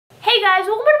Hey guys,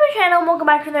 welcome to my channel and welcome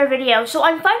back to another video. So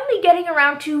I'm finally getting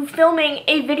around to filming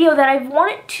a video that I've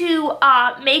wanted to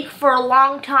make for a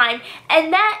long time,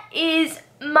 and that is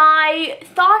my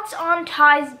thoughts on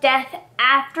Ty's death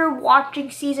after watching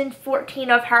season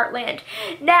 14 of Heartland.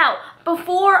 Now,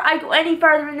 before I go any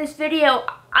further in this video,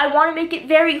 I want to make it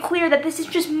very clear that this is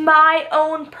just my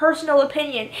own personal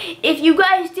opinion. If you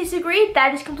guys disagree,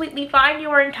 that is completely fine. You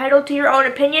are entitled to your own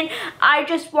opinion. I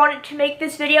just wanted to make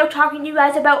this video talking to you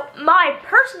guys about my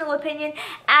personal opinion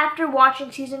after watching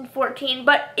season 14.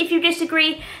 But if you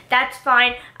disagree, that's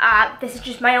fine. This is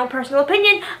just my own personal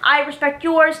opinion. I respect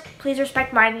yours. Please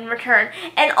respect mine in return.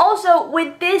 And also,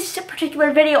 with this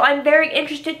particular video, I'm very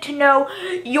interested to know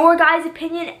your guys'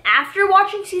 opinion after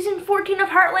watching season 14 of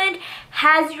Heartland.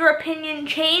 Has your opinion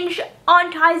changed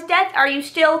on Ty's death? Are you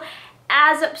still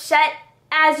as upset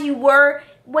as you were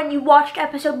when you watched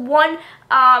episode 1?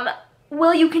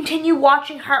 Will you continue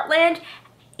watching Heartland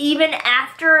even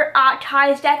after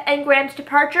Ty's death and Graham's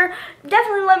departure?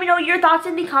 Definitely let me know your thoughts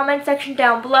in the comment section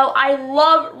down below. I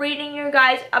love reading your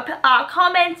guys'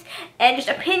 comments and just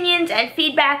opinions and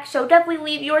feedback, so definitely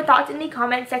leave your thoughts in the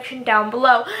comment section down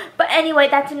below. But anyway,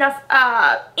 that's enough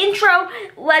intro.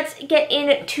 Let's get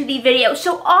into the video.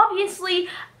 So obviously,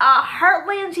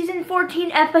 Heartland season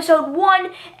 14 episode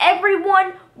 1,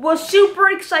 everyone was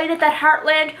super excited that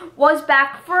Heartland was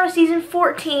back for a season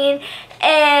 14,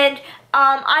 and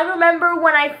I remember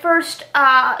when I first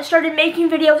started making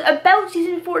videos about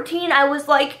season 14, I was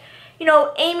like, you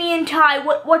know, Amy and Ty,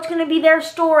 what's going to be their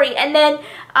story? And then,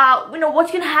 you know,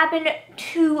 what's going to happen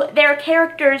to their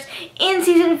characters in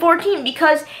season 14?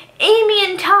 Because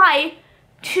Amy and Ty,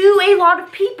 to a lot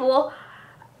of people,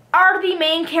 are the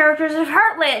main characters of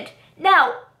Heartland.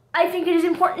 Now, I think it is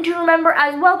important to remember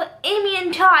as well that Amy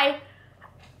and Ty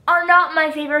are not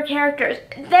my favorite characters.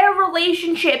 Their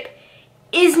relationship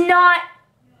is not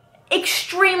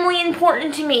extremely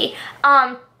important to me.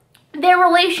 Their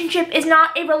relationship is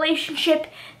not a relationship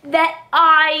that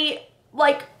I,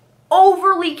 like,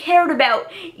 overly cared about.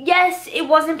 Yes, it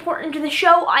was important to the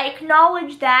show, I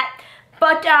acknowledge that,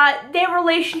 but their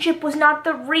relationship was not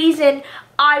the reason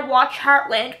I watch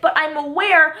Heartland. But I'm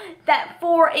aware that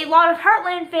for a lot of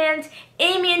Heartland fans,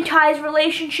 Amy and Ty's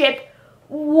relationship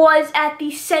was at the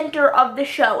center of the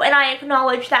show, and I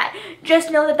acknowledge that.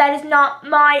 Just know that that is not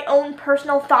my own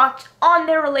personal thoughts on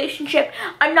their relationship.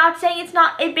 I'm not saying it's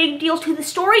not a big deal to the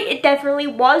story. It definitely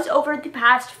was over the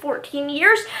past 14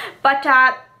 years, but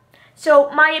so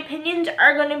my opinions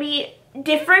are going to be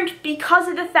different because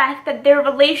of the fact that their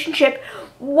relationship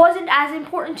wasn't as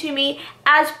important to me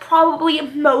as probably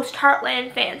most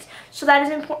Heartland fans. So that is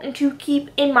important to keep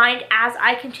in mind as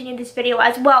I continue this video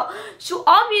as well. So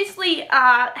obviously,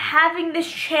 having this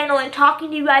channel and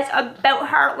talking to you guys about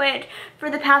Heartland for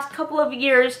the past couple of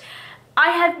years, I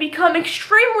have become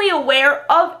extremely aware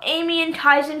of Amy and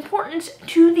Ty's importance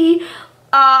to the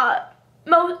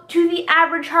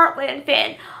average Heartland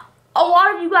fan. A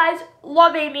lot of you guys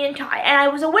love Amy and Ty, and I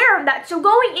was aware of that. So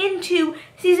going into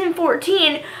season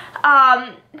 14, though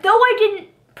I didn't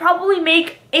probably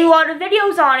make a lot of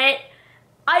videos on it,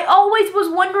 I always was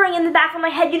wondering in the back of my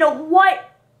head, you know,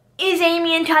 what is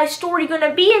Amy and Ty's story going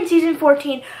to be in season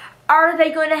 14? Are they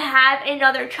going to have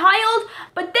another child?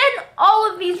 But then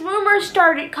all of these rumors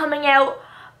started coming out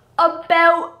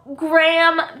about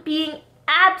Graham being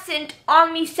absent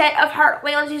on the set of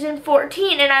Heartland season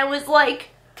 14, and I was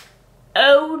like,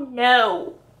 oh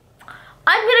no.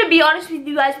 I'm gonna be honest with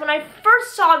you guys, when I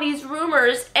first saw these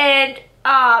rumors and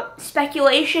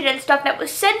speculation and stuff that was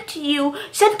sent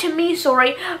to me,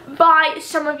 by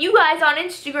some of you guys on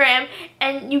Instagram,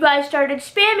 and you guys started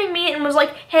spamming me and was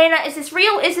like, Hannah, is this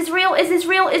real? Is this real? Is this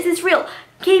real? Is this real?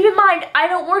 Keep in mind, I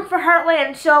don't work for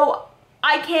Heartland, so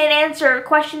I can't answer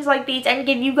questions like these and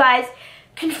give you guys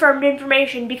confirmed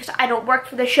information because I don't work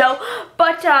for the show.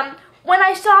 But when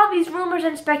I saw these rumors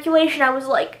and speculation, I was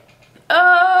like,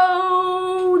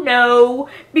 oh no,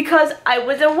 because I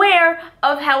was aware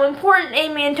of how important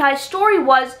Amy and Ty's story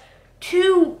was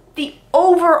to the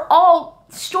overall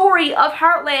story of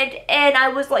Heartland, and I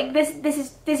was like, this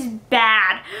is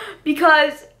bad,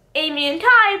 because Amy and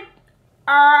Ty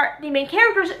are the main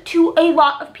characters to a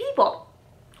lot of people.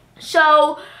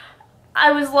 So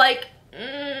I was like,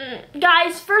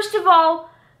 guys, first of all,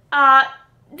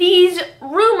 these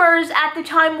rumors at the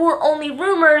time were only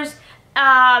rumors.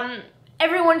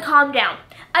 Everyone calm down.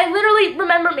 I literally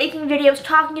remember making videos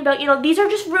talking about, you know, these are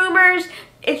just rumors.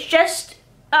 It's just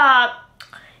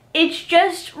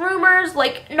rumors,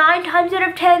 like 9 times out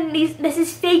of 10, this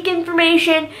is fake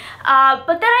information. But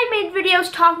then I made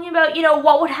videos talking about, you know,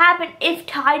 what would happen if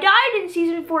Ty died in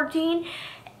season 14.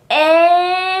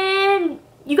 And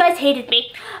you guys hated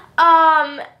me.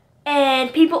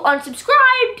 And people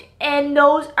unsubscribed, and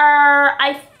those are,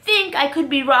 I think, I could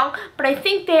be wrong, but I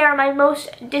think they are my most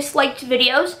disliked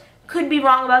videos. Could be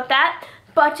wrong about that,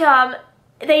 but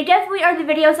they definitely are the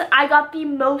videos that I got the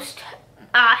most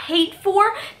hate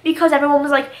for, because everyone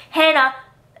was like, Hannah,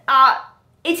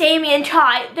 it's Amy and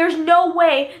Ty. There's no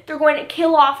way they're going to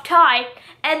kill off Ty,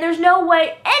 and there's no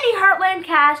way any Heartland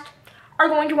cast are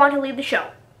going to want to leave the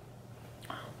show.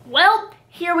 Well,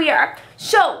 here we are.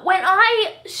 So when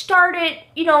I started,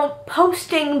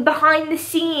 posting behind the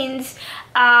scenes,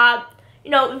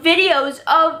 videos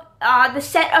of the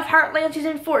set of Heartland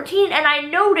season 14, and I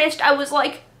noticed, I was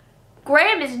like,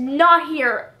 Graham is not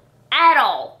here at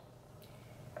all.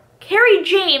 Carrie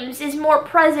James is more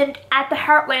present at the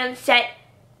Heartland set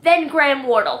than Graham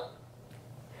Wardle.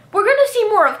 We're going to see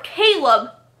more of Caleb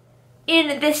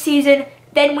in this season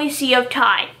than we see of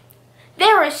Ty.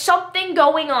 There is something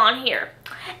going on here.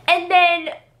 And then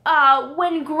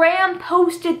when Graham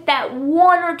posted that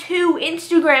 1 or 2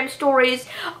 Instagram stories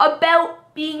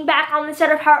about being back on the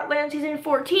set of Heartland season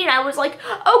 14, I was like,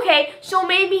 okay, so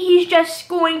maybe he's just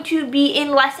going to be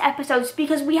in less episodes,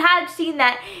 because we have seen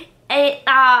that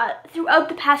throughout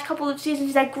the past couple of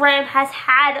seasons that Graham has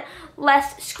had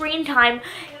less screen time.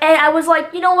 And I was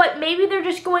like, you know what, maybe they're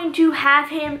just going to have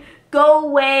him go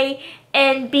away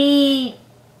and be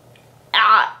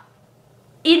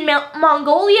in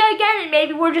Mongolia again, and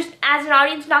maybe we're just, as an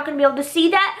audience, not going to be able to see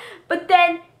that. But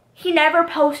then he never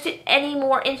posted any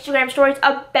more Instagram stories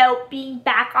about being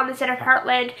back on the set of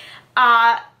Heartland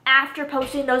after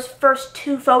posting those first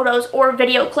 2 photos or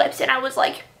video clips, and I was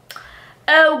like,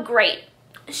 oh great,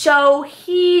 so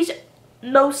he's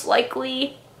most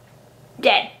likely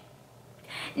dead.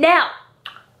 Now,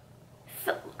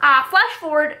 flash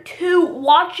forward to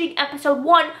watching episode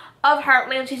 1 of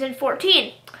Heartland season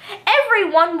 14.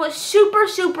 Everyone was super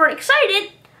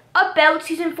excited about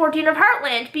season 14 of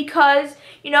Heartland, because,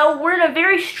 we're in a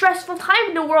very stressful time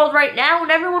in the world right now,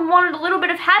 and everyone wanted a little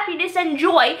bit of happiness and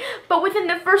joy. But within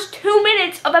the first 2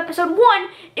 minutes of episode 1,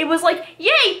 it was like,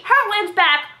 yay, Heartland's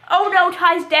back. Oh no,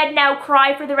 Ty's dead now,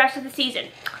 cry for the rest of the season.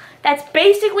 That's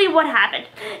basically what happened.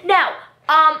 Now,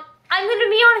 I'm going to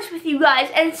be honest with you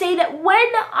guys and say that when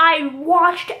I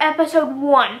watched episode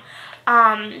 1,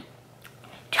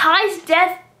 Ty's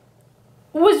death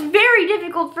was very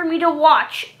difficult for me to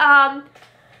watch. Not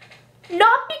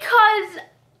because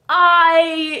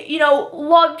I,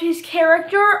 loved his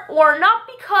character, or not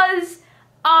because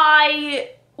I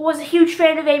was a huge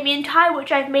fan of Amy and Ty,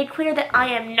 which I've made clear that I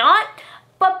am not,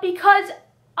 but because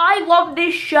I love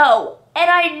this show, and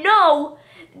I know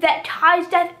that Ty's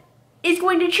death is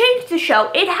going to change the show.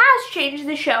 It has changed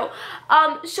the show.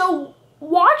 So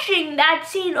watching that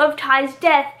scene of Ty's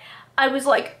death, I was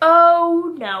like,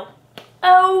 oh no,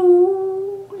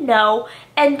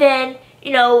 and then,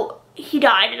 he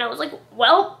died, and I was like,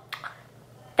 well,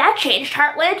 that changed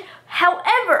Heartland.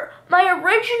 However, my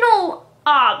original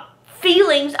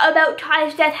feelings about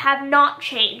Ty's death have not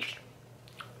changed.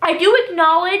 I do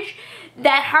acknowledge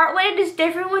that Heartland is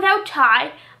different without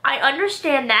Ty. I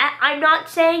understand that. I'm not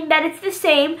saying that it's the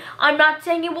same. I'm not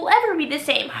saying it will ever be the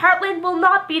same. Heartland will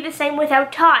not be the same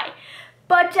without Ty.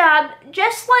 But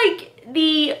just like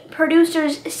the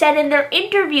producers said in their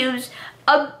interviews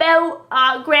about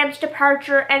Graham's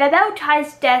departure and about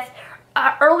Ty's death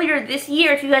earlier this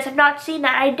year, if you guys have not seen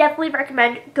that, I definitely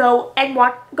recommend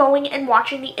going and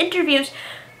watching the interviews.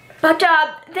 But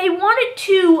they wanted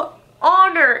to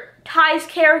honor Ty's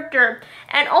character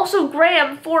and also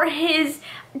Graham for his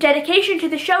dedication to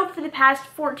the show for the past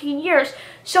 14 years.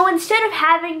 So instead of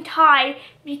having Ty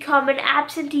become an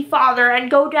absentee father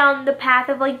and go down the path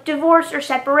of like divorce or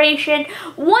separation,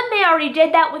 1, they already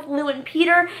did that with Lou and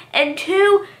Peter, and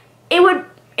 2, it would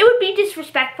be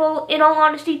disrespectful, in all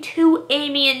honesty, to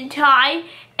Amy and Ty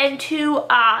and to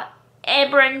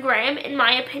Amber and Graham, in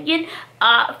my opinion,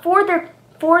 for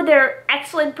their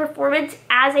excellent performance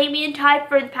as Amy and Ty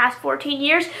for the past 14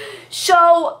 years.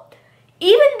 So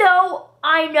even though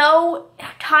I know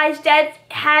Ty's death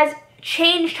has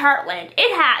changed Heartland,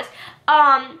 it has,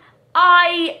 I'm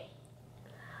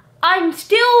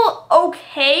still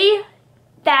okay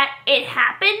that it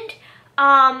happened.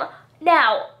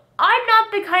 Now, I'm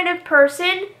not the kind of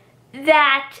person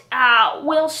that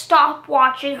will stop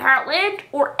watching Heartland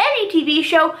or any TV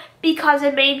show because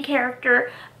a main character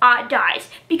dies.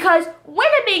 Because when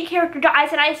a main character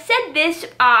dies, and I said this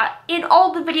in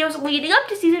all the videos leading up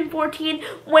to season 14,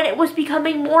 when it was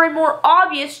becoming more and more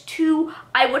obvious to,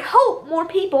 I would hope, more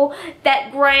people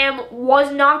that Graham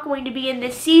was not going to be in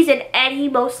this season,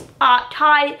 and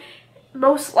Ty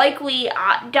most likely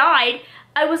died,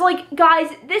 I was like, guys,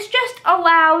 this just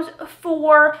allows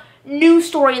for new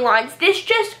storylines. This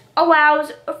just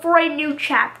allows for a new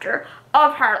chapter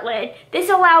of Heartland. This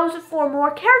allows for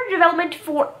more character development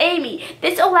for Amy.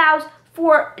 This allows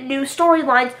for new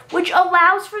storylines, which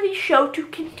allows for the show to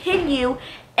continue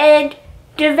and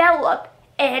develop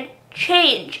and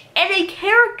change. And a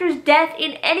character's death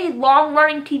in any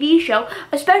long-running TV show,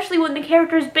 especially when the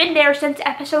character's been there since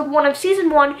episode 1 of season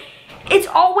 1, it's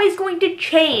always going to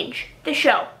change the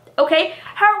show, okay?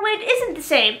 Heartland isn't the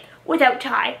same without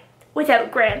Ty,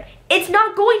 without Graham. It's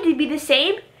not going to be the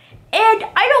same, and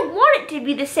I don't want it to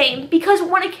be the same, because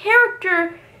when a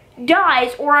character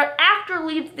dies or an actor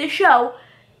leaves the show,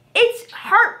 it's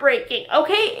heartbreaking,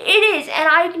 okay? It is, and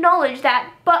I acknowledge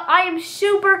that, but I am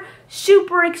super,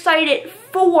 super excited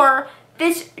for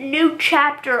this new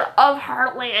chapter of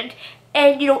Heartland,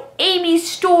 and, you know, Amy's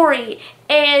story,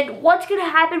 and what's going to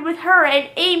happen with her, and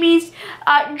Amy's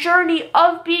journey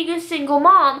of being a single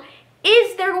mom.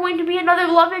 Is there going to be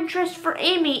another love interest for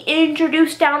Amy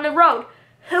introduced down the road?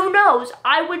 Who knows?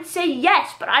 I would say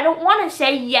yes, but I don't want to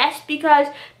say yes because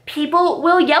people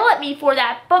will yell at me for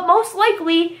that. But most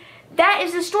likely, that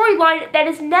is the storyline that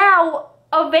is now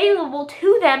available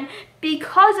to them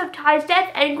because of Ty's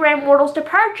death and Graham Wardle's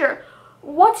departure.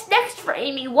 What's next for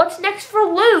Amy? What's next for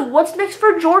Lou? What's next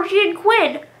for Georgie and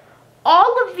Quinn?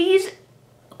 All of these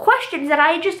questions that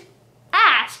I just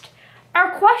asked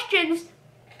are questions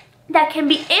that can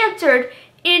be answered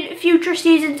in future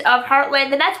seasons of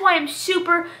Heartland, and that's why I'm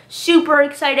super, super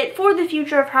excited for the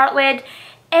future of Heartland.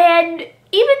 And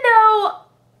even though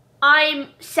I'm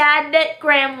sad that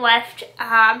Graham left,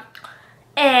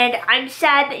 and I'm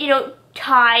sad that, you know,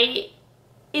 Ty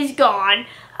is gone,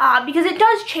 because it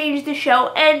does change the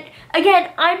show. And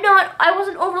again, I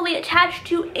wasn't overly attached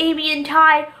to Amy and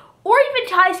Ty, or even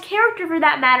Ty's character for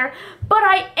that matter, but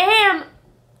I am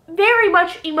very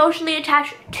much emotionally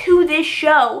attached to this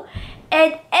show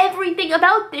and everything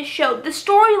about this show, the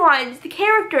storylines, the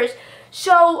characters.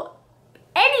 So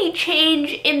any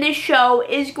change in this show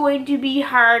is going to be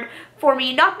hard for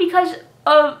me, not because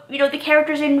of, you know, the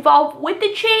characters involved with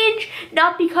the change,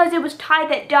 not because it was Ty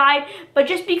that died, but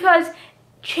just because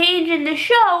change in the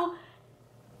show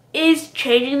is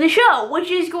changing the show,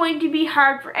 which is going to be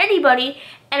hard for anybody.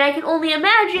 And I can only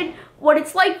imagine what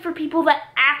it's like for people that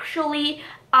actually,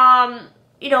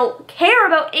 you know, care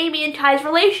about Amy and Ty's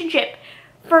relationship.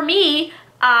 For me,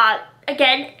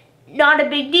 again, not a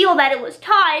big deal that it was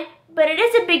Ty, but it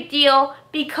is a big deal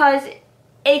because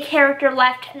a character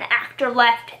left, an actor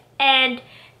left, and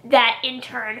that in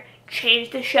turn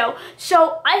changed the show.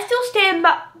 So I still stand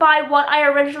by what I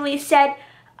originally said.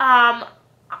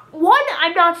 One,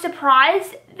 I'm not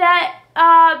surprised that,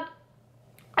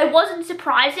 I wasn't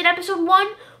surprised in episode 1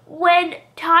 when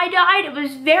Ty died. It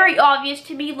was very obvious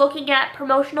to me looking at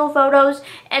promotional photos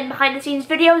and behind the scenes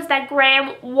videos that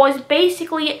Graham was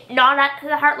basically not at the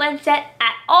Heartland set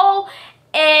at all.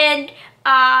 And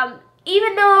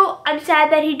even though I'm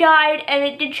sad that he died and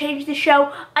it did change the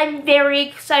show, I'm very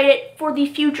excited for the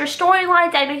future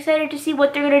storylines. I'm excited to see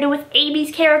what they're going to do with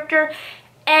Amy's character.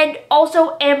 And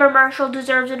also, Amber Marshall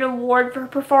deserves an award for her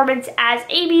performance as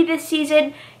Amy this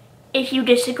season. If you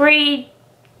disagree,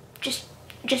 just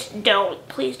don't.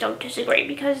 Please don't disagree,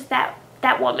 because that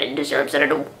woman deserves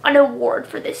an award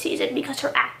for this season because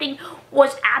her acting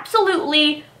was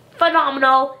absolutely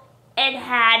phenomenal and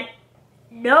had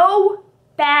no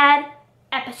bad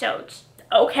episodes,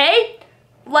 okay?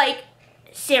 Like,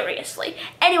 seriously.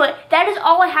 Anyway, that is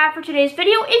all I have for today's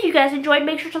video. If you guys enjoyed,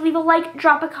 make sure to leave a like,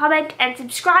 drop a comment, and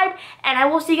subscribe, and I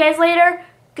will see you guys later.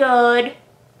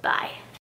 Goodbye.